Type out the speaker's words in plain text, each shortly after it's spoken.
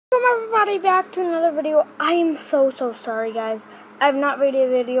everybody, back to another video. I am so sorry, guys. I have not made a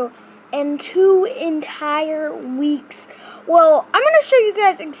video in 2 entire weeks. Well, I'm going to show you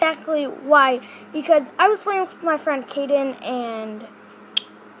guys exactly why. Because I was playing with my friend Kaden, and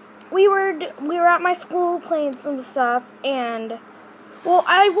we were at my school playing some stuff, and well,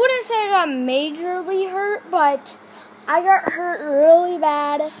 I wouldn't say I got majorly hurt, but I got hurt really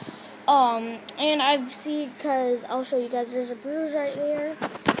bad. And I've seen, because I'll show you guys, there's a bruise right there.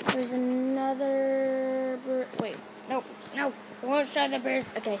 There's another wait, nope, it won't show the bruise.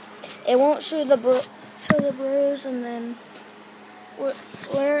 Okay, it won't show the bruise, and then,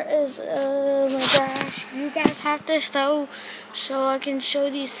 where is, oh my gosh, you guys have to show, so I can show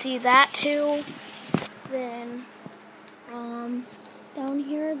you, see that too. Then, down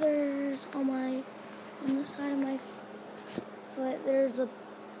here, there's on the side of my foot, there's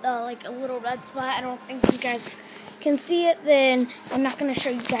like a little red spot. I don't think you guys can see it. Then I'm not going to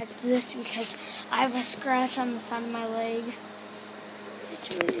show you guys this because I have a scratch on the side of my leg.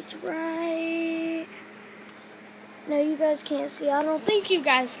 It's right. No, you guys can't see. I don't think you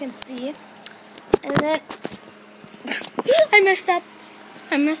guys can see. And then I messed up.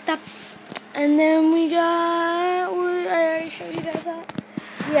 And then we got, I already showed you guys that.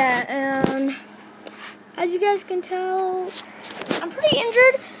 Yeah, and as you guys can tell, I'm pretty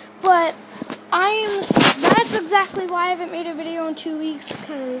injured, but that's exactly why I haven't made a video in 2 weeks,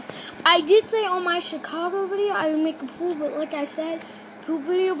 because I did say on my Chicago video I would make a pool, but like I said, I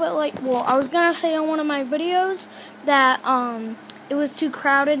was going to say on one of my videos that, it was too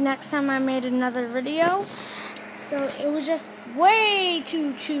crowded next time I made another video, so it was just way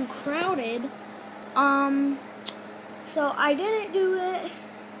too crowded, so I didn't do it.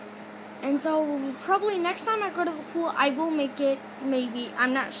 And so, probably next time I go to the pool, I will make it, maybe.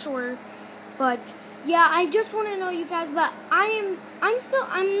 I'm not sure. But, yeah, I just want to know you guys, but I've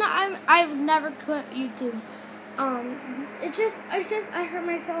never quit YouTube. It's just, I hurt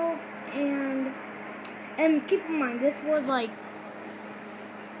myself, and keep in mind, this was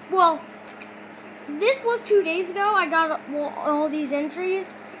this was 2 days ago. I got, all these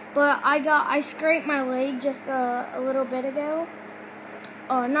injuries, but I scraped my leg just a little bit ago.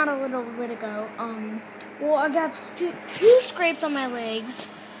 Not a little bit ago. I got two scrapes on my legs.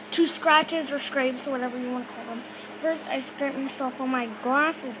 2 scratches or scrapes, whatever you want to call them. First, I scraped myself on my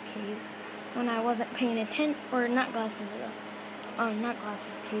glasses case when I wasn't paying attention. Or not glasses,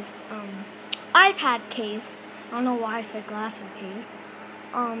 case. iPad case. I don't know why I said glasses case.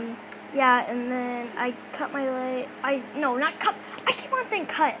 Yeah, and then I cut my leg. Not cut. I keep on saying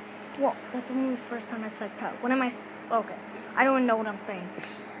cut. Well, that's only the first time I said cut. What am I? Okay. I don't even know what I'm saying.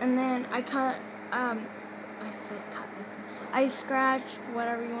 And then I cut, I said cut. I scratched,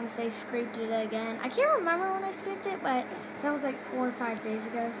 whatever you want to say, scraped it again. I can't remember when I scraped it, but that was like 4 or 5 days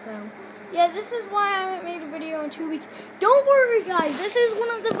ago, so. Yeah, this is why I haven't made a video in 2 weeks. Don't worry, guys. This is one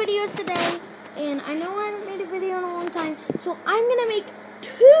of the videos today, and I know I haven't made a video in a long time, so I'm going to make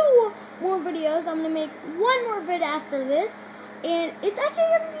 2 more videos. I'm going to make 1 more vid after this, and it's actually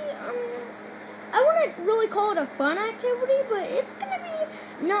going to be, I wouldn't really call it a fun activity, but it's going to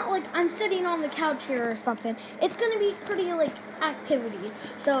be not like I'm sitting on the couch here or something. It's going to be pretty, activity.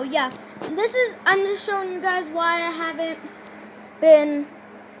 So, yeah, I'm just showing you guys why I haven't been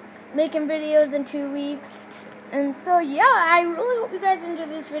making videos in 2 weeks. And so, yeah, I really hope you guys enjoyed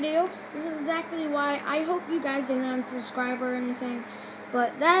this video. This is exactly why. I hope you guys didn't unsubscribe or anything.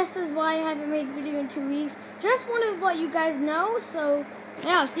 But this is why I haven't made a video in 2 weeks. Just wanted to let you guys know. So,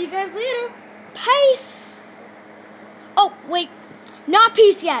 yeah, I'll see you guys later. Peace! Oh, wait. Not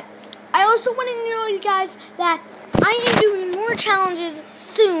peace yet. I also want to know, you guys, that I am doing more challenges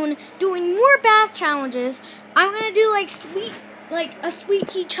soon. Doing more bath challenges. I'm going to do, a sweet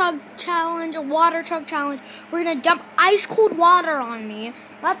tea chug challenge, a water chug challenge. We're going to dump ice cold water on me.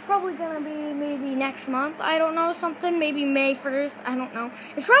 That's probably going to be maybe next month. I don't know, something. Maybe May 1st. I don't know.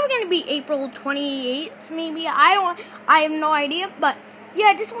 It's probably going to be April 28th, maybe. I have no idea, but yeah,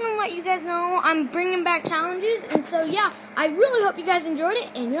 I just want to let you guys know I'm bringing back challenges, and so, yeah, I really hope you guys enjoyed it,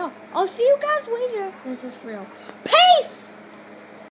 and, I'll see you guys later. This is for real. Peace!